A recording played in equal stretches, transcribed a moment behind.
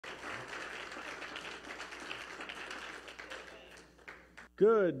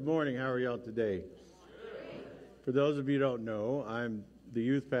Good morning. How are y'all today? For those of you who don't know, I'm the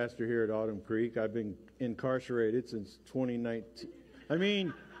youth pastor here at Autumn Creek. I've been incarcerated since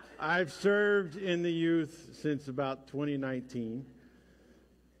 2019. I've served in the youth since about 2019.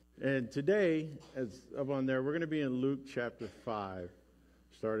 And today, as up on there, we're going to be in Luke chapter 5,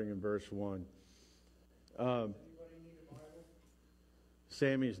 starting in verse 1.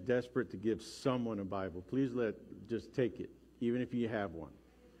 Sammy is desperate to give someone a Bible. Please just take it, even if you have one.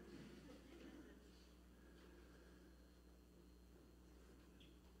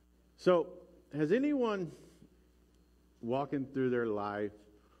 So, has anyone walking through their life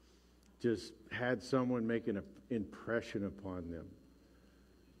just had someone make an impression upon them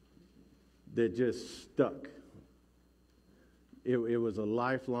that just stuck? It was a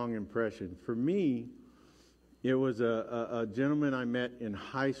lifelong impression. For me, it was a gentleman I met in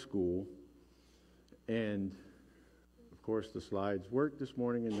high school, and of course the slides worked this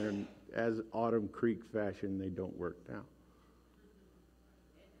morning, and then as Autumn Creek fashion, they don't work now.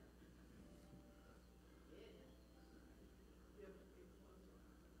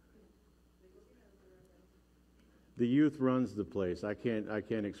 The youth runs the place. I can't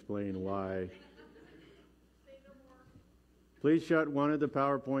explain why. Please shut one of the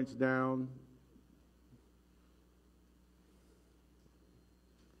PowerPoints down.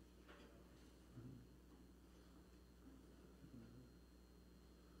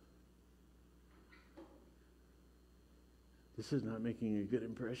 This is not making a good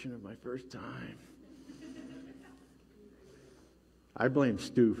impression of my first time. I blame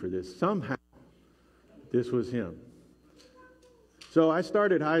Stu for this. Somehow, this was him. So I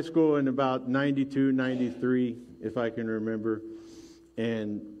started high school in about 92, 93, if I can remember.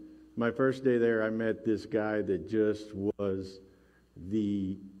 And my first day there, I met this guy that just was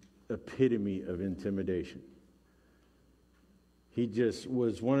the epitome of intimidation. He just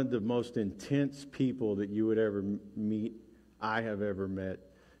was one of the most intense people that you would ever meet, I have ever met.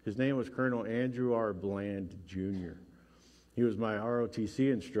 His name was Colonel Andrew R. Bland, Jr. He was my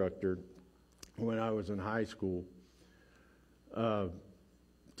ROTC instructor when I was in high school.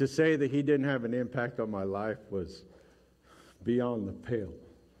 To say that he didn't have an impact on my life was beyond the pale.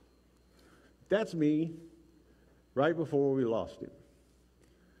 That's me right before we lost him.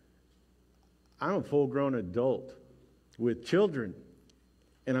 I'm a full-grown adult with children,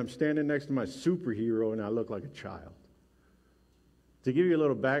 and I'm standing next to my superhero, and I look like a child. To give you a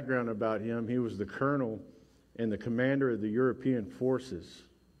little background about him, he was the colonel and the commander of the European forces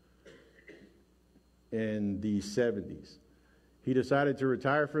in the 70s. He decided to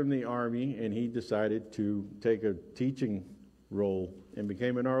retire from the Army, and he decided to take a teaching role and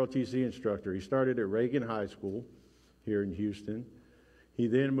became an ROTC instructor. He started at Reagan High School here in Houston. He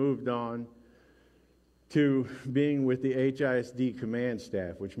then moved on to being with the HISD command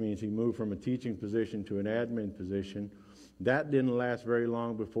staff, which means he moved from a teaching position to an admin position. That didn't last very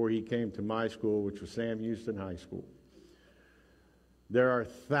long before he came to my school, which was Sam Houston High School. There are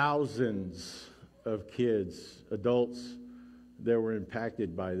thousands of kids, adults, that were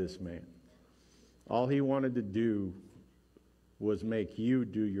impacted by this man. All he wanted to do was make you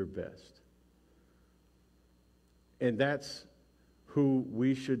do your best. And that's who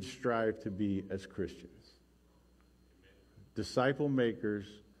we should strive to be as Christians. Disciple makers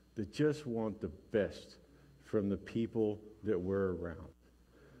that just want the best from the people that we're around.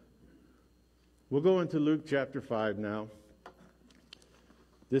 We'll go into Luke chapter 5 now.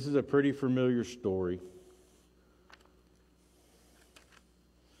 This is a pretty familiar story.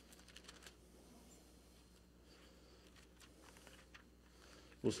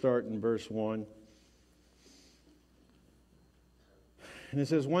 We'll start in verse 1. And it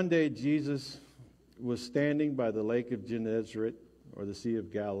says, one day Jesus was standing by the lake of Gennesaret, or the Sea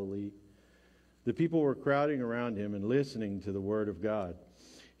of Galilee. The people were crowding around him and listening to the word of God.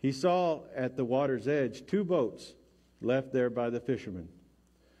 He saw at the water's edge 2 boats left there by the fishermen.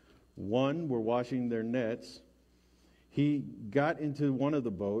 One were washing their nets. He got into one of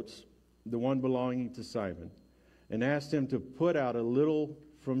the boats, the one belonging to Simon, and asked him to put out a little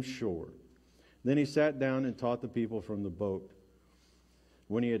from shore. Then he sat down and taught the people from the boat.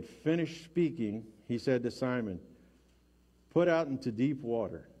 When he had finished speaking, he said to Simon, "Put out into deep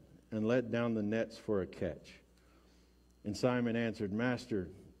water and let down the nets for a catch." And Simon answered, "Master,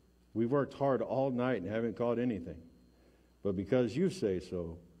 we've worked hard all night and haven't caught anything. But because you say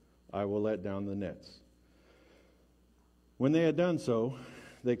so, I will let down the nets." When they had done so,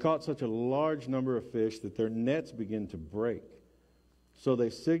 they caught such a large number of fish that their nets began to break. So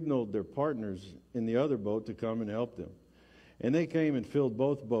they signaled their partners in the other boat to come and help them. And they came and filled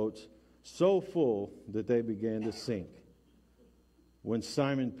both boats so full that they began to sink. When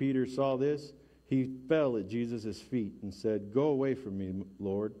Simon Peter saw this, he fell at Jesus' feet and said, "Go away from me,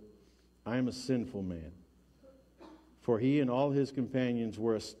 Lord. I am a sinful man." For he and all his companions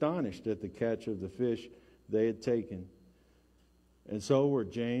were astonished at the catch of the fish they had taken. And so were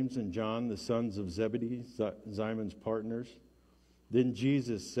James and John, the sons of Zebedee, Simon's partners. Then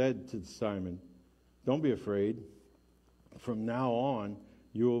Jesus said to Simon, "Don't be afraid. From now on,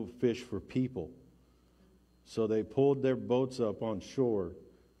 you will fish for people." So they pulled their boats up on shore,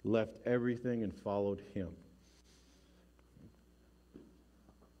 left everything, and followed him.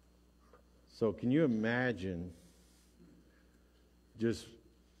 So can you imagine just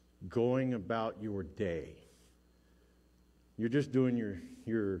going about your day? You're just doing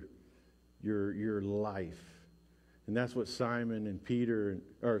your life. And that's what Simon, Peter,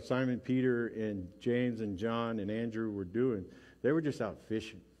 and James and John and Andrew were doing. They were just out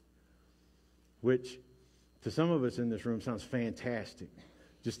fishing, which to some of us in this room sounds fantastic,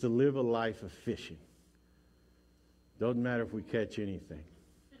 just to live a life of fishing. Doesn't matter if we catch anything.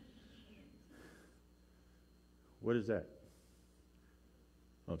 What is that?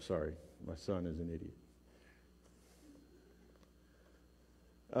 Oh, I'm sorry. My son is an idiot.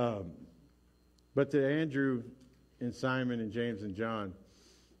 But to Andrew and Simon and James and John,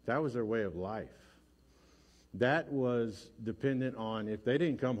 that was their way of life. That was dependent on, if they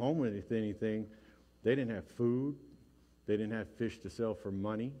didn't come home with anything, they didn't have food. They didn't have fish to sell for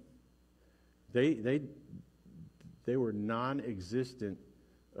money. They were non-existent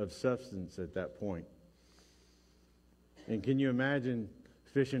of substance at that point. And can you imagine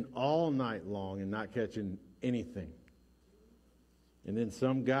fishing all night long and not catching anything? And then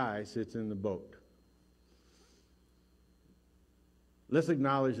some guy sits in the boat. Let's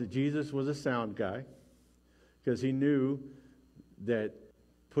acknowledge that Jesus was a sound guy, because he knew that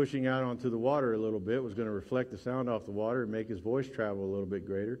pushing out onto the water a little bit was going to reflect the sound off the water and make his voice travel a little bit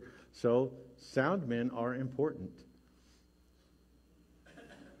greater. So sound men are important.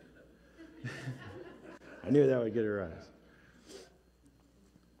 I knew that would get a rise.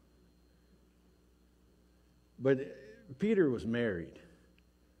 But Peter was married.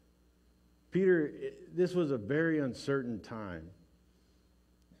 Peter, this was a very uncertain time.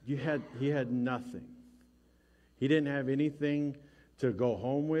 He had nothing. He didn't have anything to go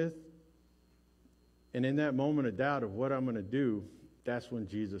home with. And in that moment of doubt of what I'm going to do, that's when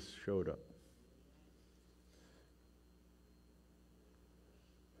Jesus showed up.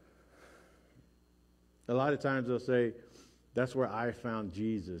 A lot of times they'll say, "That's where I found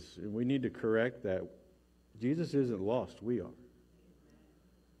Jesus." And we need to correct that. Jesus isn't lost, we are.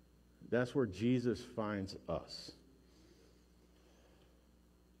 That's where Jesus finds us.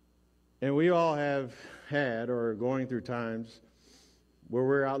 And we all have had or are going through times where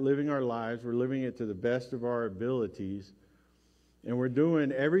we're out living our lives, we're living it to the best of our abilities, and we're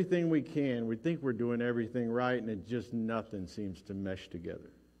doing everything we can. We think we're doing everything right, and it just nothing seems to mesh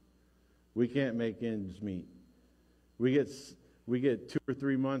together. We can't make ends meet. We get 2 or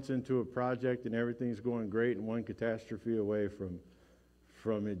 3 months into a project and everything's going great, and one catastrophe away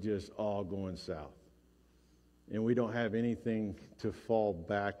from it just all going south. And we don't have anything to fall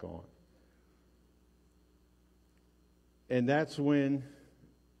back on. And that's when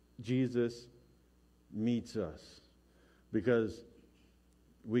Jesus meets us. Because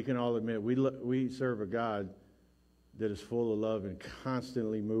we can all admit, we serve a God that is full of love and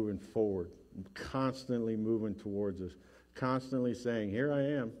constantly moving forward, constantly moving towards us, constantly saying, "Here I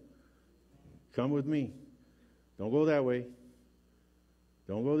am. Come with me. Don't go that way.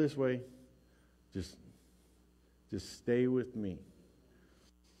 Don't go this way. Just stay with me."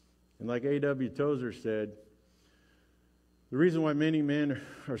 And like A.W. Tozer said, the reason why many men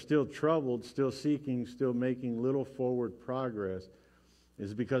are still troubled, still seeking, still making little forward progress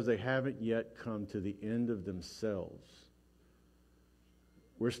is because they haven't yet come to the end of themselves.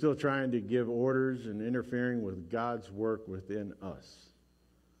 We're still trying to give orders and interfering with God's work within us.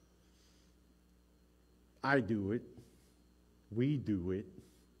 I do it. We do it.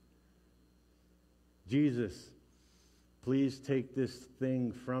 Jesus, please take this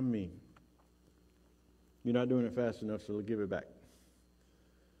thing from me. You're not doing it fast enough, so give it back.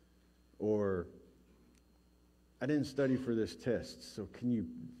 Or, I didn't study for this test, so can you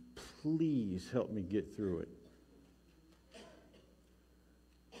please help me get through it?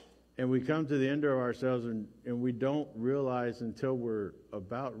 And we come to the end of ourselves, and we don't realize until we're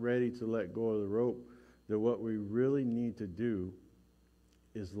about ready to let go of the rope that what we really need to do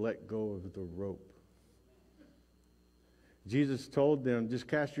is let go of the rope. Jesus told them, just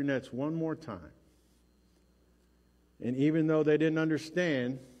cast your nets one more time. And even though they didn't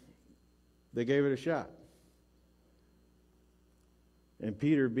understand, they gave it a shot. And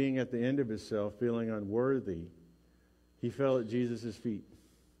Peter, being at the end of himself, feeling unworthy, he fell at Jesus' feet.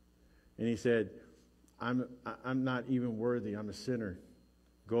 And he said, I'm not even worthy. I'm a sinner.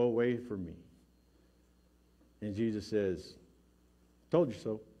 Go away from me. And Jesus says, told you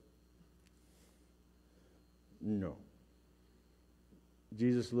so. No.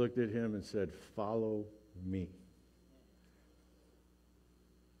 Jesus looked at him and said, follow me.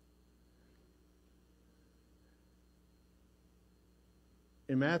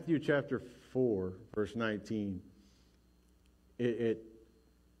 In Matthew chapter 4, verse 19, it's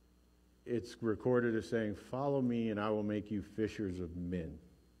recorded as saying, follow me and I will make you fishers of men.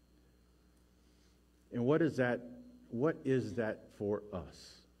 And what is that for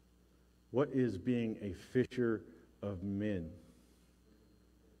us? What is being a fisher of men?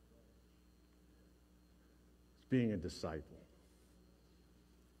 It's being a disciple.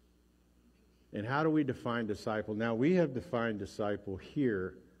 And how do we define disciple? Now, we have defined disciple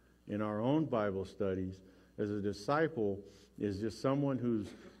here in our own Bible studies as a disciple is just someone who's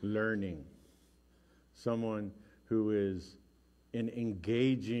learning, someone who is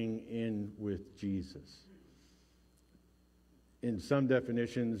engaging in with Jesus. In some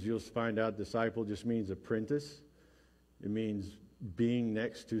definitions, you'll find out disciple just means apprentice. It means being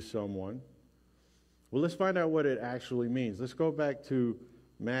next to someone. Well, let's find out what it actually means. Let's go back to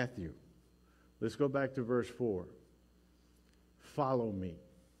Matthew. Let's go back to verse 4. Follow me.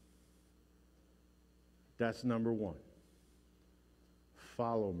 That's number one.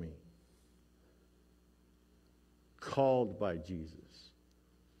 Follow me. Called by Jesus.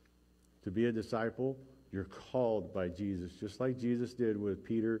 To be a disciple, you're called by Jesus, just like Jesus did with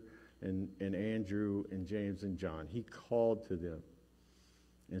Peter and Andrew and James and John. He called to them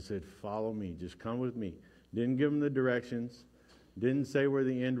and said, follow me, just come with me. Didn't give them the directions, didn't say where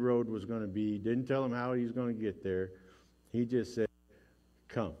the end road was going to be, didn't tell them how he was going to get there. He just said,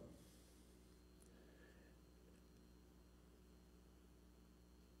 come.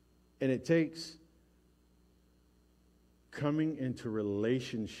 And it takes coming into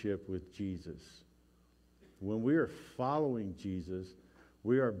relationship with Jesus. When we are following Jesus,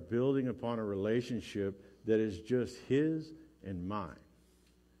 we are building upon a relationship that is just his and mine.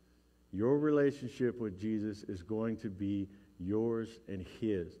 Your relationship with Jesus is going to be yours and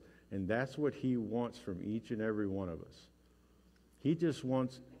his. And that's what he wants from each and every one of us. He just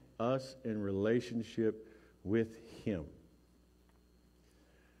wants us in relationship with him.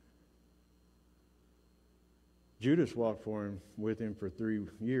 Judas walked with him for 3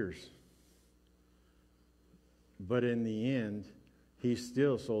 years. But in the end, he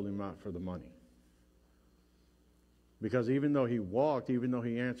still sold him out for the money. Because even though he walked, even though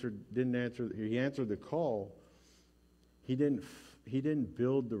he answered the call, he didn't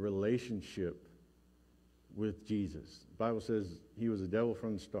build the relationship with Jesus. The Bible says he was a devil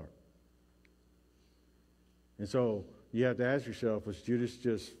from the start. And so you have to ask yourself, was Judas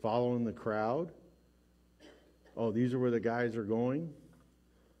just following the crowd? Oh, these are where the guys are going?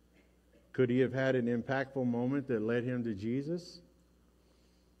 Could he have had an impactful moment that led him to Jesus?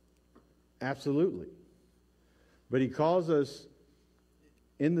 Absolutely. But he calls us,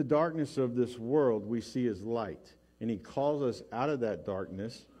 in the darkness of this world, we see his light. And he calls us out of that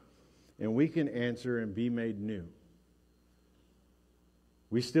darkness, and we can answer and be made new.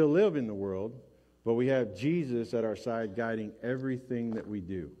 We still live in the world, but we have Jesus at our side guiding everything that we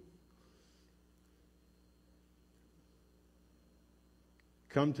do.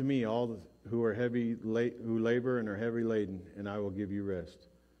 Come to me, all who are who labor and are heavy laden, and I will give you rest.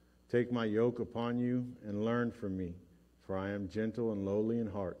 Take my yoke upon you and learn from me, for I am gentle and lowly in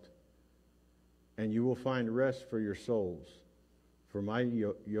heart. And you will find rest for your souls, for my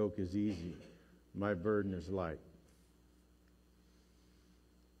yoke is easy, my burden is light.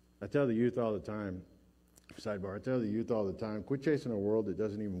 I tell the youth all the time, quit chasing a world that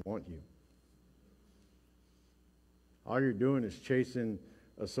doesn't even want you. All you're doing is chasing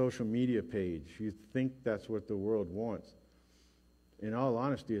a social media page. You think that's what the world wants. In all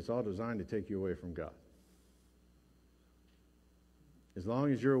honesty, it's all designed to take you away from God. As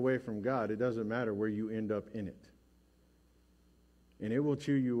long as you're away from God, it doesn't matter where you end up in it. And it will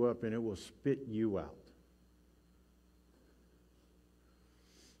chew you up and it will spit you out.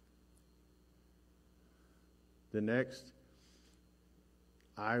 The next,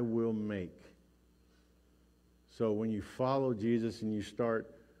 I will make. So when you follow Jesus and you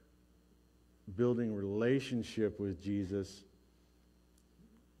start building relationship with Jesus,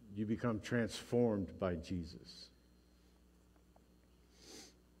 you become transformed by Jesus.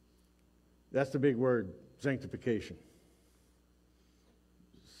 That's the big word, sanctification.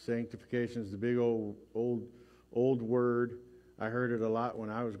 Sanctification is the big old word I heard it a lot when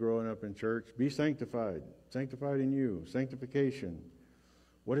I was growing up in church. Be sanctified. Sanctified in you. Sanctification.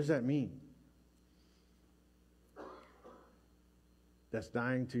 What does that mean? That's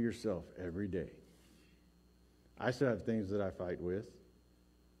dying to yourself every day. I still have things that I fight with.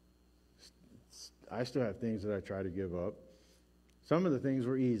 I still have things that I try to give up. Some of the things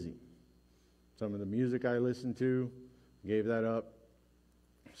were easy. Some of the music I listened to, gave that up.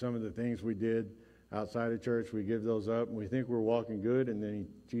 Some of the things we did outside of church, we give those up, and we think we're walking good, and then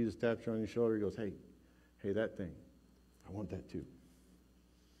Jesus taps you on your shoulder. He goes, hey, that thing, I want that too.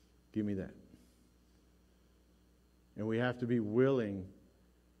 Give me that. And we have to be willing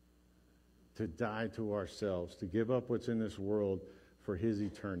to die to ourselves, to give up what's in this world for His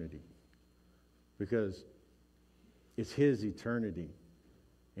eternity. Because it's His eternity,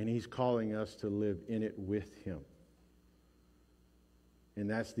 and He's calling us to live in it with Him. And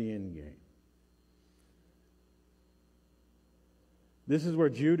that's the end game. This is where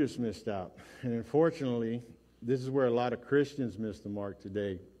Judas missed out. And unfortunately, this is where a lot of Christians miss the mark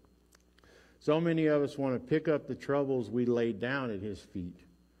today. So many of us want to pick up the troubles we laid down at His feet.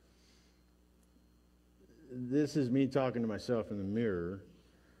 This is me talking to myself in the mirror.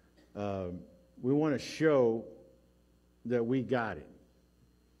 We want to show that we got it.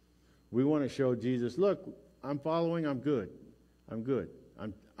 We want to show Jesus, look, I'm following, I'm good. I'm good.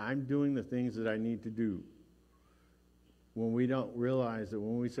 I'm doing the things that I need to do. When we don't realize that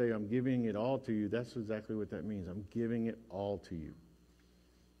when we say, I'm giving it all to you, that's exactly what that means. I'm giving it all to you.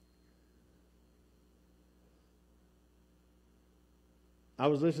 I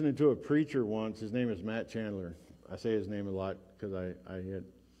was listening to a preacher once. His name is Matt Chandler. I say his name a lot because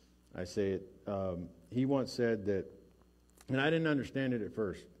I say it. He once said that, and I didn't understand it at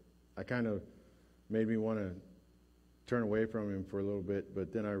first. I kind of made me want to turn away from him for a little bit,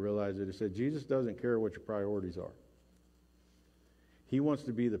 but then I realized that he said, Jesus doesn't care what your priorities are. He wants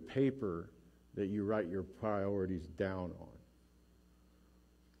to be the paper that you write your priorities down on.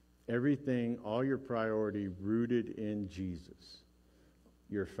 Everything, all your priority rooted in Jesus.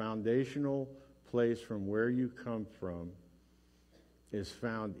 Your foundational place from where you come from is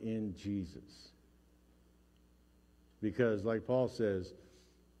found in Jesus. Because like Paul says,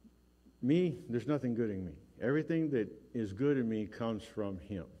 me, there's nothing good in me. Everything that is good in me comes from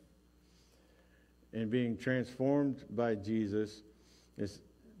Him. And being transformed by Jesus,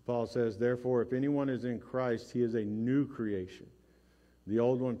 Paul says, therefore, if anyone is in Christ, he is a new creation. The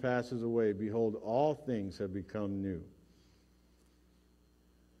old one passes away. Behold, all things have become new.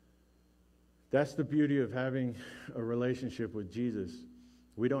 That's the beauty of having a relationship with Jesus.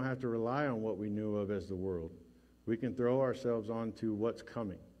 We don't have to rely on what we knew of as the world. We can throw ourselves onto what's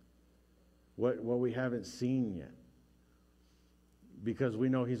coming, what we haven't seen yet, because we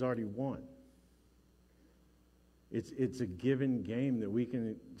know He's already won. It's a given game that we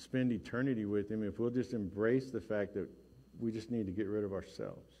can spend eternity with Him if we'll just embrace the fact that we just need to get rid of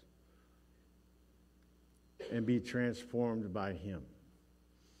ourselves and be transformed by Him.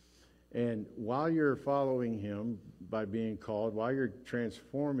 And while you're following Him by being called, while you're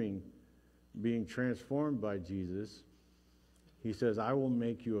being transformed by Jesus, He says, I will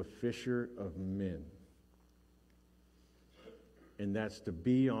make you a fisher of men. And that's to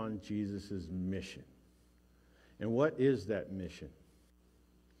be on Jesus' mission. And what is that mission?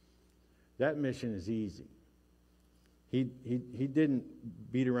 That mission is easy. He didn't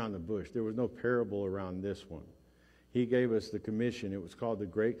beat around the bush. There was no parable around this one. He gave us the commission. It was called the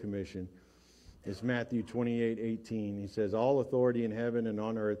Great Commission. It's Matthew 28:18. He says, all authority in heaven and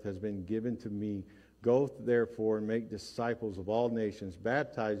on earth has been given to me. Go therefore and make disciples of all nations,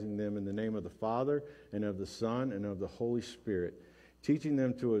 baptizing them in the name of the Father and of the Son and of the Holy Spirit, teaching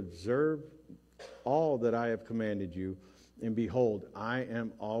them to observe all that I have commanded you. And behold, I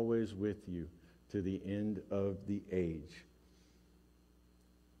am always with you to the end of the age.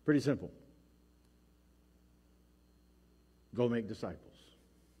 Pretty simple. Go make disciples.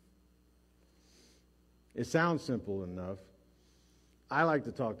 It sounds simple enough. I like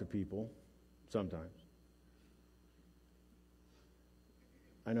to talk to people sometimes.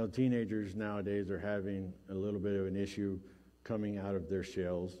 I know teenagers nowadays are having a little bit of an issue coming out of their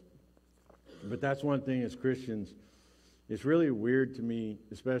shells. But that's one thing as Christians, it's really weird to me,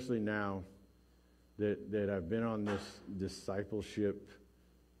 especially now that I've been on this discipleship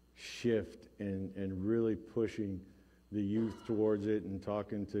shift and really pushing the youth towards it and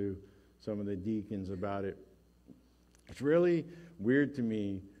talking to some of the deacons about it. It's really weird to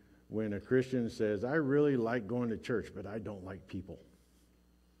me when a Christian says, I really like going to church, but I don't like people.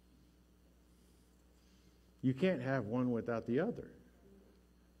 You can't have one without the other.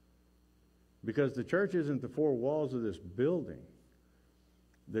 Because the church isn't the four walls of this building.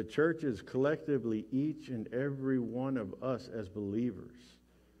 The church is collectively each and every one of us as believers,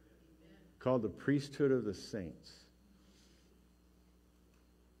 called the priesthood of the saints.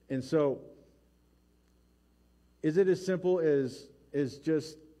 And so, is it as simple as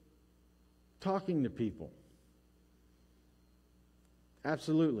just talking to people?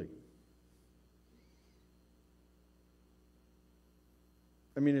 Absolutely.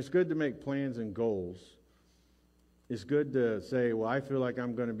 I mean, it's good to make plans and goals. It's good to say, well, I feel like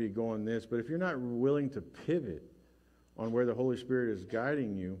I'm going to be going this. But if you're not willing to pivot on where the Holy Spirit is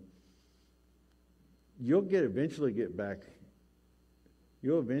guiding you, you'll eventually get back.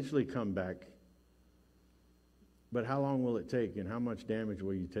 You'll eventually come back. But how long will it take, and how much damage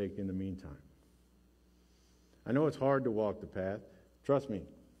will you take in the meantime? I know it's hard to walk the path. Trust me.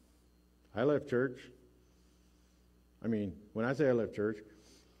 I left church. I mean, when I say I left church,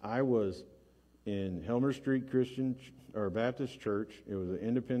 I was in Helmer Street Christian or Baptist Church. It was an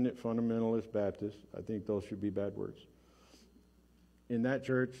independent fundamentalist Baptist. I think those should be bad words. In that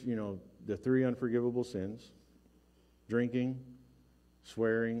church, you know, the 3 unforgivable sins: drinking,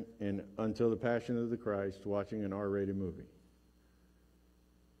 swearing, and until the Passion of the Christ, watching an R-rated movie.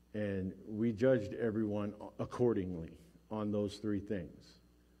 And we judged everyone accordingly on those 3 things.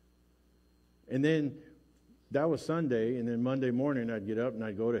 And then that was Sunday, and then Monday morning I'd get up and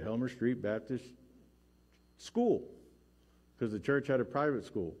I'd go to Helmer Street Baptist School, because the church had a private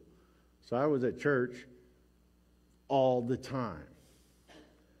school. So I was at church all the time.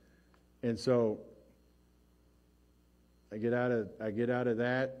 And so I get out of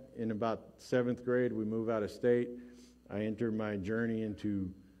that. In about 7th grade, we move out of state. I enter my journey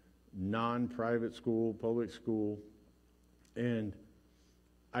into non-private school, public school, and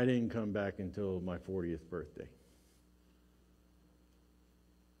I didn't come back until my 40th birthday.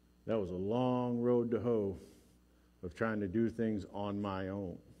 That was a long road to hoe of trying to do things on my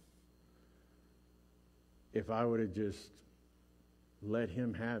own. If I would have just let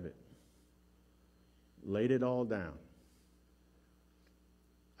him have it, laid it all down,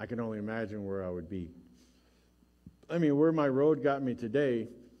 I can only imagine where I would be. I mean, where my road got me today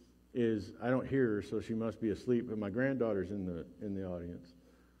is, I don't hear her, so she must be asleep, but my granddaughter's in the audience.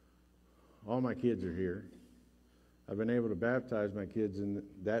 All my kids are here. I've been able to baptize my kids in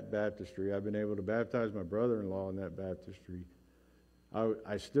that baptistry. I've been able to baptize my brother-in-law in that baptistry.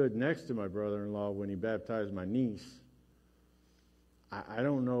 I stood next to my brother-in-law when he baptized my niece. I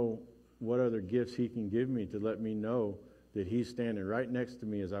don't know what other gifts he can give me to let me know that he's standing right next to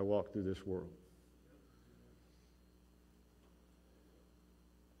me as I walk through this world.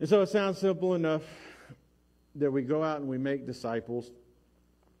 And so it sounds simple enough that we go out and we make disciples.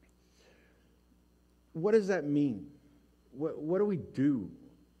 What does that mean? What do we do?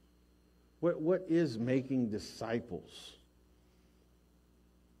 What is making disciples?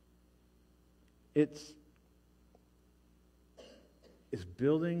 It's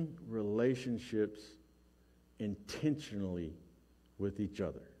building relationships intentionally with each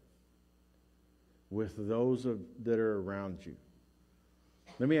other, with those that are around you.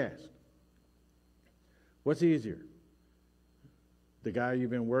 Let me ask, what's easier? The guy you've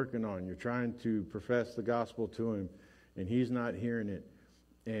been working on, you're trying to profess the gospel to him, and he's not hearing it,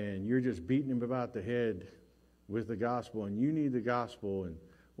 and you're just beating him about the head with the gospel, and you need the gospel. And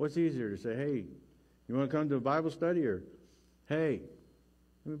what's easier, to say, hey, you want to come to a Bible study, or hey,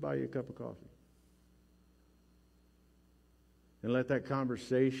 let me buy you a cup of coffee? And let that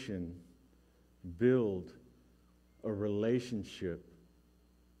conversation build a relationship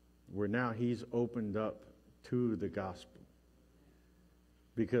where now he's opened up to the gospel.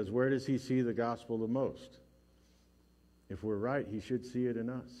 Because where does he see the gospel the most? If we're right, he should see it in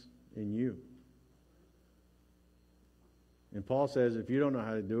us, in you. And Paul says, if you don't know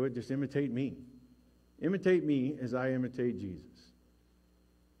how to do it, just imitate me. Imitate me as I imitate Jesus.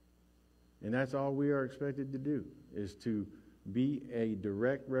 And that's all we are expected to do, is to be a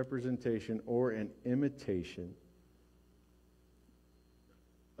direct representation or an imitation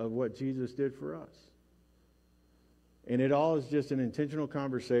of what Jesus did for us. And it all is just an intentional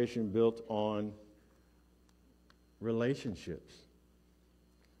conversation built on relationships.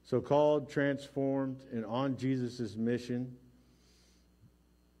 So called, transformed, and on Jesus' mission,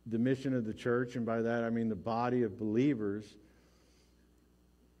 the mission of the church, and by that I mean the body of believers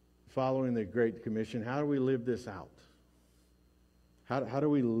following the Great Commission. How do we live this out? How do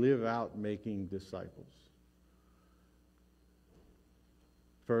we live out making disciples?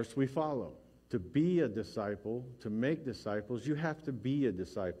 First, we follow. To be a disciple, to make disciples, you have to be a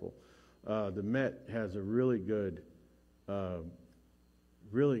disciple. The Met has a really good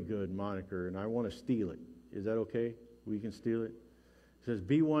really good moniker, and I want to steal it. Is that okay? We can steal it? It says,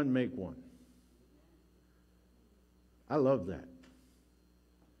 be one, make one. I love that.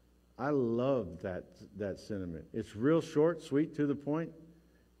 I love that sentiment. It's real short, sweet, to the point,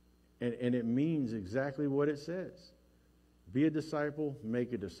 and it means exactly what it says. Be a disciple,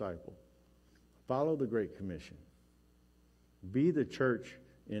 make a disciple. Follow the Great Commission. Be the church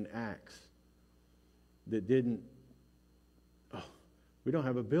in Acts that didn't, we don't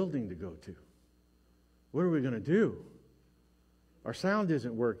have a building to go to. What are we going to do? Our sound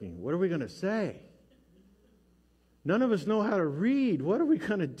isn't working. What are we going to say? None of us know how to read. What are we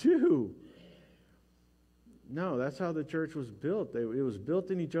going to do? No, that's how the church was built. It was built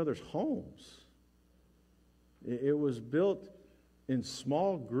in each other's homes. It was built in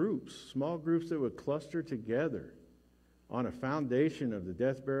small groups that would cluster together on a foundation of the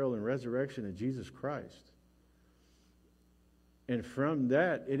death, burial, and resurrection of Jesus Christ. And from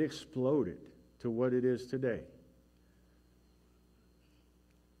that, it exploded to what it is today.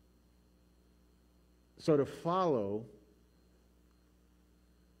 So to follow,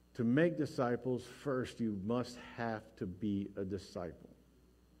 to make disciples, first you must have to be a disciple,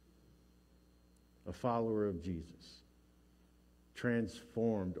 a follower of Jesus,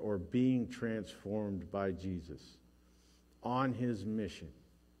 transformed or being transformed by Jesus on his mission,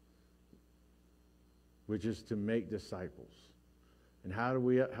 which is to make disciples. And how do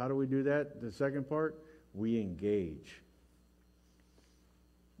we do that? The second part, we engage.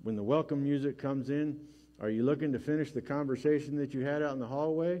 When the welcome music comes in, are you looking to finish the conversation that you had out in the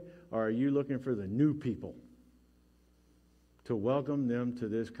hallway, or are you looking for the new people to welcome them to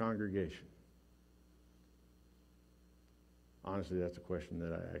this congregation? Honestly, that's a question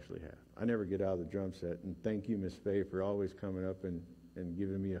that I actually have. I never get out of the drum set, and thank you, Miss Faye, for always coming up and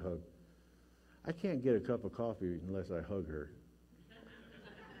giving me a hug. I can't get a cup of coffee unless I hug her.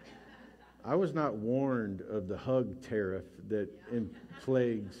 I was not warned of the hug tariff that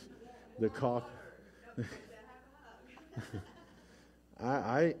plagues the coffee.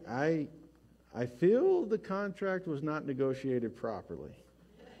 I feel the contract was not negotiated properly.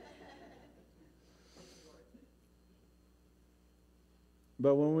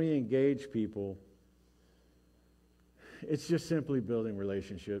 But when we engage people, it's just simply building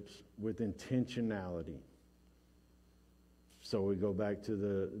relationships with intentionality. So we go back to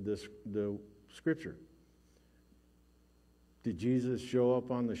the scripture. Did Jesus show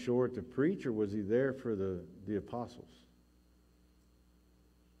up on the shore to preach, or was he there for the apostles?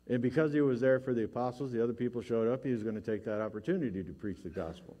 And because he was there for the apostles, the other people showed up, he was going to take that opportunity to preach the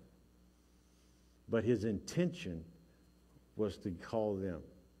gospel. But his intention was to call them.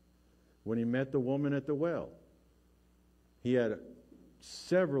 When he met the woman at the well, he had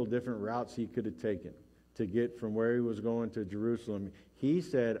several different routes he could have taken to get from where he was going to Jerusalem. He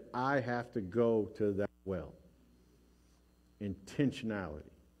said, I have to go to that well. Intentionality.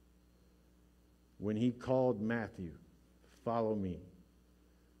 When he called Matthew, follow me.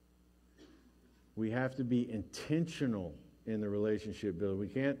 We have to be intentional in the relationship building. We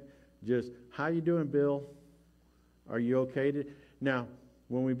can't just, how you doing, Bill? Are you okay? Now,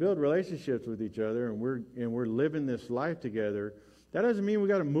 when we build relationships with each other and we're living this life together, that doesn't mean we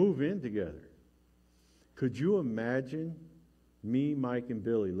got to move in together. Could you imagine me, Mike, and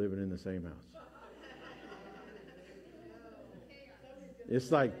Billy living in the same house?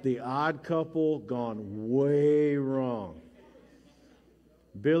 It's like The Odd Couple gone way wrong.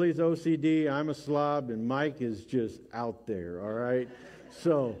 Billy's OCD, I'm a slob, and Mike is just out there, all right?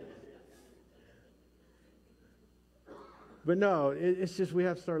 So, but no, it's just we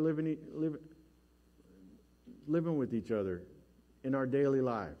have to start living with each other in our daily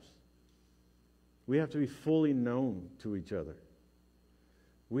lives. We have to be fully known to each other.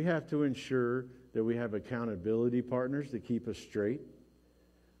 We have to ensure that we have accountability partners to keep us straight.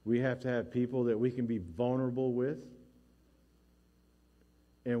 We have to have people that we can be vulnerable with,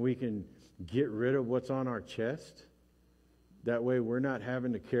 and we can get rid of what's on our chest. That way we're not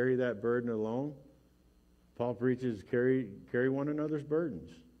having to carry that burden alone. Paul preaches, carry one another's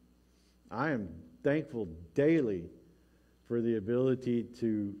burdens. I am thankful daily for the ability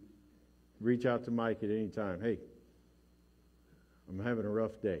to reach out to Mike at any time. Hey, I'm having a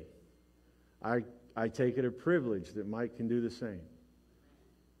rough day. I take it a privilege that Mike can do the same.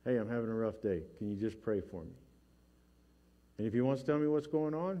 Hey, I'm having a rough day. Can you just pray for me? And if he wants to tell me what's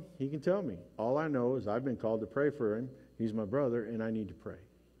going on, he can tell me. All I know is I've been called to pray for him. He's my brother, and I need to pray.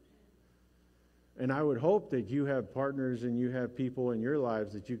 And I would hope that you have partners and you have people in your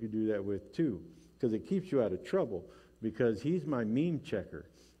lives that you could do that with too, because it keeps you out of trouble, because he's my meme checker.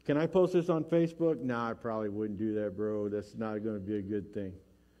 Can I post this on Facebook? Nah, I probably wouldn't do that, bro. That's not going to be a good thing.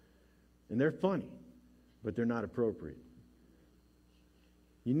 And they're funny, but they're not appropriate.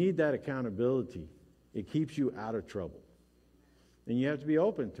 You need that accountability. It keeps you out of trouble. And you have to be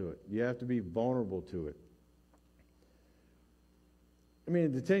open to it. You have to be vulnerable to it. I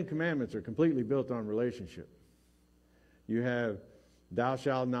mean, the Ten Commandments are completely built on relationship. You have, thou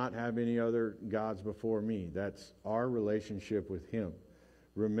shalt not have any other gods before me. That's our relationship with Him.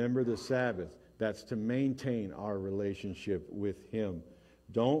 Remember the Sabbath. That's to maintain our relationship with Him.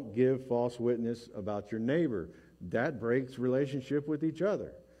 Don't give false witness about your neighbor. That breaks relationship with each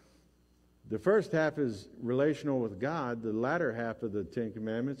other. The first half is relational with God. The latter half of the Ten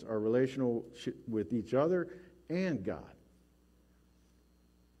Commandments are relational with each other and God.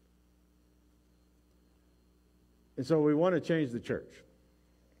 And so we want to change the church.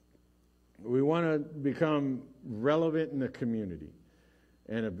 We want to become relevant in the community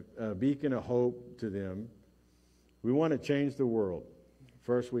and a beacon of hope to them. We want to change the world.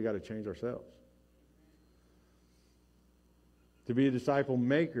 First, we got to change ourselves. To be disciple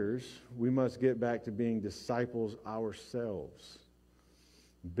makers, we must get back to being disciples ourselves.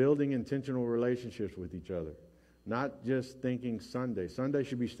 Building intentional relationships with each other. Not just thinking Sunday. Sunday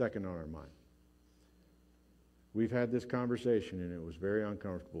should be second on our mind. We've had this conversation and it was very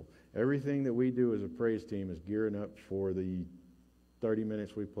uncomfortable. Everything that we do as a praise team is gearing up for the 30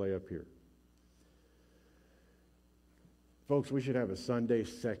 minutes we play up here. Folks, we should have a Sunday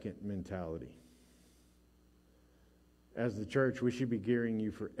second mentality. As the church, we should be gearing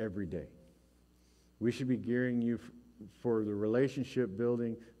you for every day. We should be gearing you for the relationship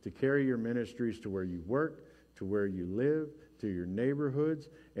building to carry your ministries to where you work, to where you live, to your neighborhoods.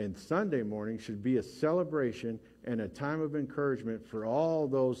 And Sunday morning should be a celebration and a time of encouragement for all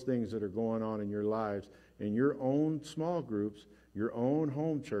those things that are going on in your lives, in your own small groups, your own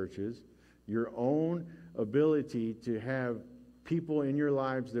home churches, your own ability to have people in your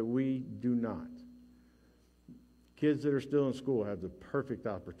lives that we do not. Kids that are still in school have the perfect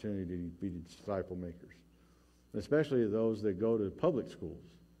opportunity to be disciple makers, especially those that go to public schools.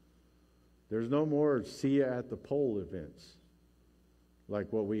 There's no more see you at the pole events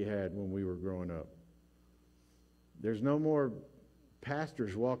like what we had when we were growing up. There's no more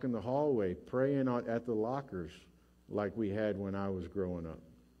pastors walking the hallway praying at the lockers like we had when I was growing up.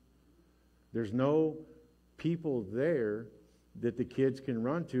 There's no people there that the kids can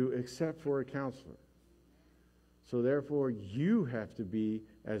run to except for a counselor. So therefore, you have to be,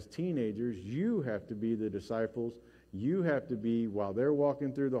 as teenagers, you have to be the disciples. You have to be, while they're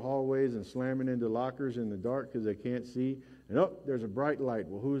walking through the hallways and slamming into lockers in the dark because they can't see, and oh, there's a bright light.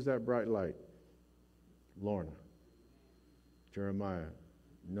 Well, who's that bright light? Lorna, Jeremiah,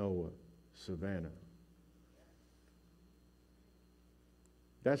 Noah, Savannah.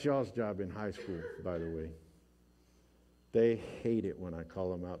 That's y'all's job in high school, by the way. They hate it when I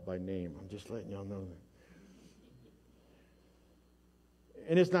call them out by name. I'm just letting y'all know that.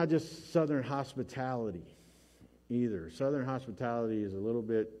 And it's not just Southern hospitality either. Southern hospitality is a little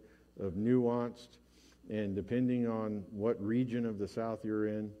bit of nuanced, and depending on what region of the South you're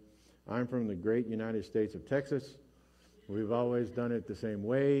in. I'm from the great United States of Texas. We've always done it the same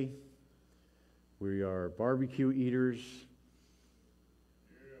way. We are barbecue eaters.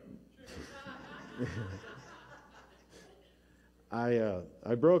 I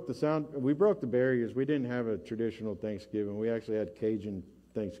broke the sound. We broke the barriers. We didn't have a traditional Thanksgiving. We actually had Cajun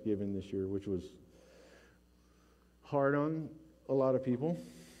Thanksgiving this year, which was hard on a lot of people.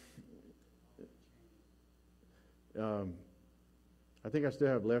 I think I still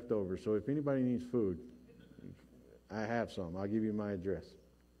have leftovers, so if anybody needs food, I have some. I'll give you my address.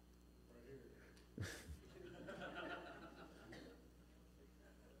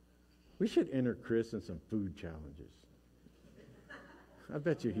 We should enter Chris in some food challenges. I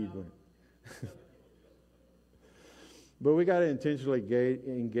bet you he'd win. But we got to intentionally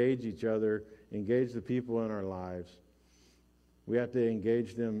engage each other, engage the people in our lives. We have to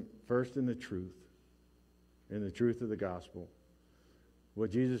engage them first in the truth of the gospel.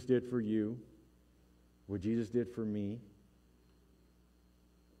 What Jesus did for you, what Jesus did for me,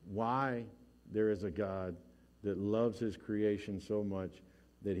 why there is a God that loves his creation so much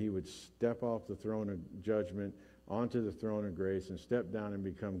that he would step off the throne of judgment onto the throne of grace and step down and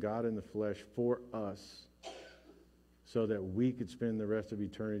become God in the flesh for us so that we could spend the rest of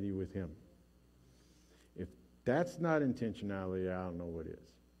eternity with him. If that's not intentionality, I don't know what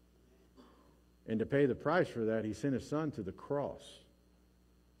is. And to pay the price for that, he sent his son to the cross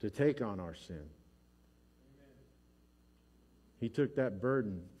to take on our sin. He took that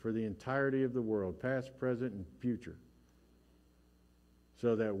burden for the entirety of the world, past, present, and future,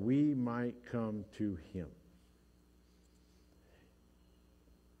 so that we might come to him.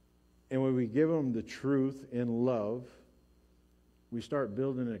 And when we give them the truth in love, we start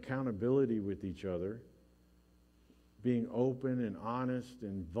building an accountability with each other, being open and honest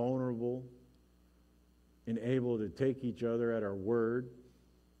and vulnerable and able to take each other at our word.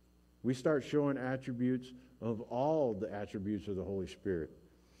 We start showing attributes of all the attributes of the Holy Spirit.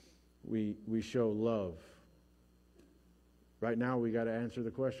 We show love. Right now we got to answer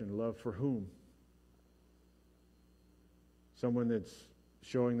the question, love for whom? Someone that's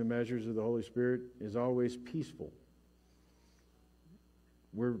showing the measures of the Holy Spirit is always peaceful.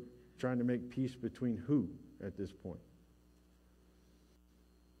 We're trying to make peace between who at this point?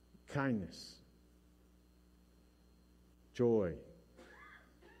 Kindness. Joy.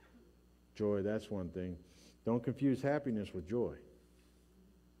 Joy, that's one thing. Don't confuse happiness with joy.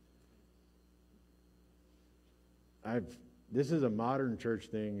 This is a modern church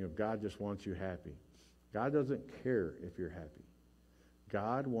thing of God just wants you happy. God doesn't care if you're happy.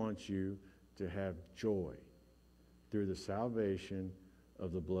 God wants you to have joy through the salvation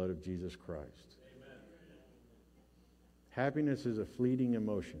of the blood of Jesus Christ. Amen. Happiness is a fleeting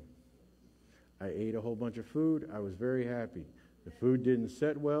emotion. I ate a whole bunch of food. I was very happy. The food didn't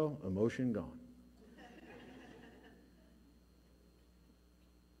set well, emotion gone.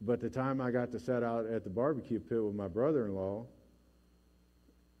 But the time I got to sit out at the barbecue pit with my brother-in-law,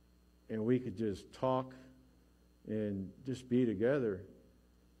 and we could just talk and just be together,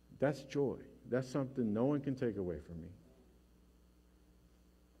 that's joy. That's something no one can take away from me.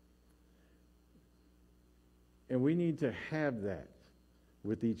 And we need to have that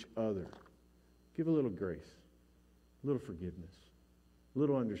with each other. Give a little grace, a little forgiveness, a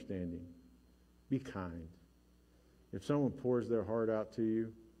little understanding. Be kind. If someone pours their heart out to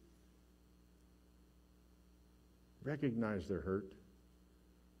you, recognize their hurt.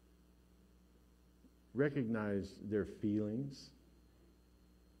 Recognize their feelings.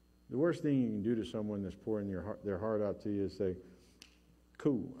 The worst thing you can do to someone that's pouring their heart out to you is say,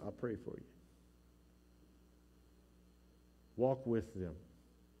 cool, I'll pray for you. Walk with them.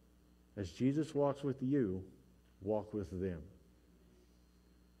 As Jesus walks with you, walk with them.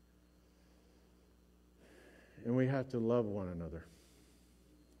 And we have to love one another.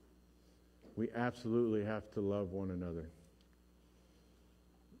 We absolutely have to love one another.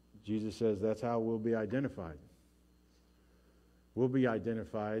 Jesus says that's how we'll be identified. We'll be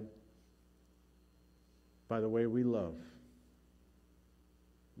identified by the way we love.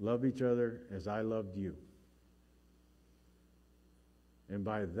 Love each other as I loved you. And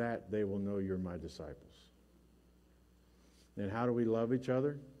by that, they will know you're my disciples. And how do we love each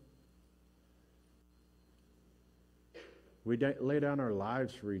other? We lay down our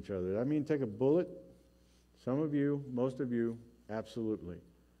lives for each other. I mean, take a bullet. Some of you, most of you, absolutely.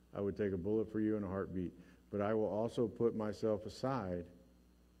 I would take a bullet for you in a heartbeat. But I will also put myself aside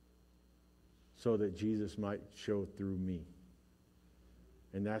so that Jesus might show through me.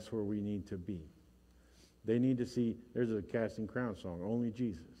 And that's where we need to be. They need to see, there's a Casting Crown song, Only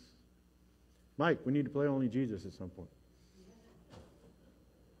Jesus. Mike, we need to play Only Jesus at some point.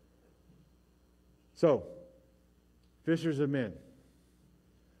 So, fishers of men,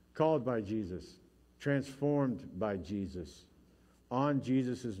 called by Jesus, transformed by Jesus, on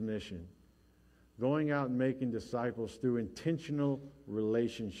Jesus' mission, going out and making disciples through intentional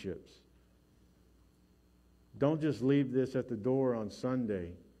relationships. Don't just leave this at the door on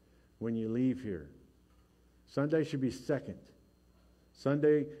Sunday when you leave here. Sunday should be second.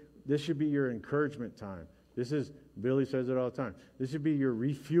 Sunday, this should be your encouragement time. This is, Billy says it all the time, this should be your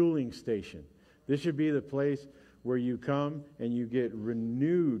refueling station. This should be the place where you come and you get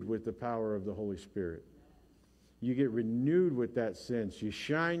renewed with the power of the Holy Spirit. You get renewed with that sense. You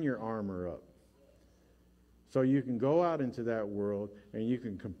shine your armor up. So you can go out into that world and you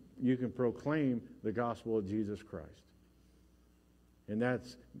can proclaim the gospel of Jesus Christ. And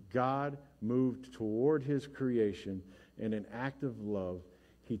that's God moved toward his creation in an act of love.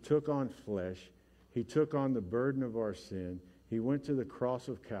 He took on flesh. He took on the burden of our sin. He went to the cross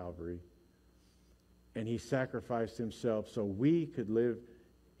of Calvary. And he sacrificed himself so we could live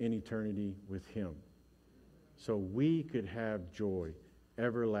in eternity with him. So we could have joy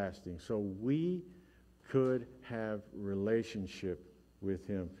everlasting. So we could have relationship with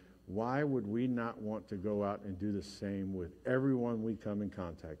him. Why would we not want to go out and do the same with everyone we come in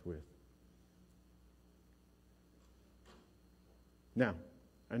contact with? Now,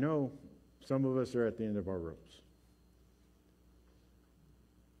 I know some of us are at the end of our ropes.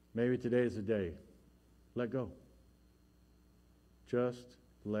 Maybe today is the day. Let go. Just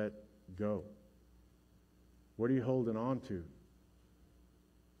let go. What are you holding on to?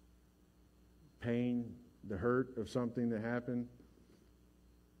 pain, the hurt of something that happened,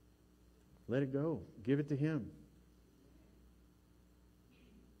 let it go. Give it to Him.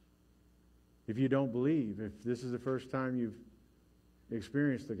 If you don't believe, if this is the first time you've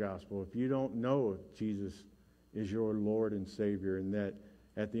experienced the gospel, if you don't know if Jesus is your Lord and Savior, and that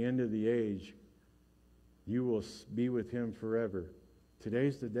at the end of the age you will be with Him forever,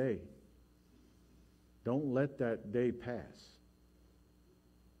 today's the day. Don't let that day pass.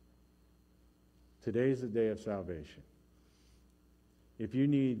 Today's the day of salvation. If you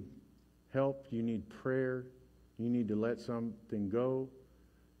need help, you need prayer, you need to let something go,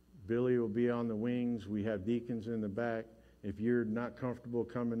 Billy will be on the wings. We have deacons in the back. If you're not comfortable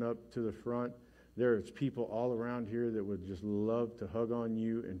coming up to the front, there's people all around here that would just love to hug on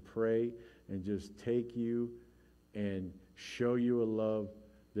you and pray and just take you and show you a love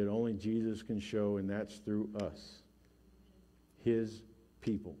that only Jesus can show, and that's through us, His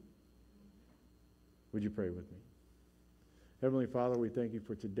people. Would you pray with me? Heavenly Father, we thank you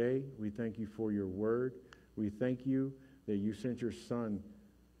for today. We thank you for your word. We thank you that you sent your Son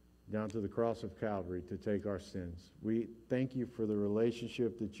down to the cross of Calvary to take our sins. We thank you for the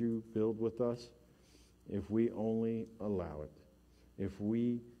relationship that you build with us if we only allow it, if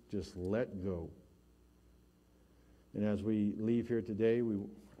we just let go. And as we leave here today,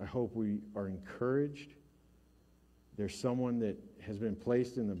 I hope we are encouraged. There's someone that has been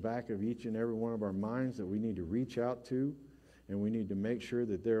placed in the back of each and every one of our minds that we need to reach out to, and we need to make sure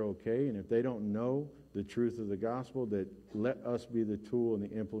that they're okay. And if they don't know the truth of the gospel, that let us be the tool and the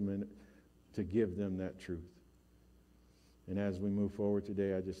implement to give them that truth. And as we move forward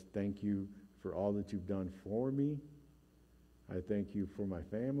today, I just thank you for all that you've done for me. I thank you for my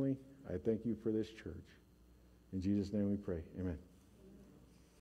family. I thank you for this church. In Jesus' name we pray. Amen.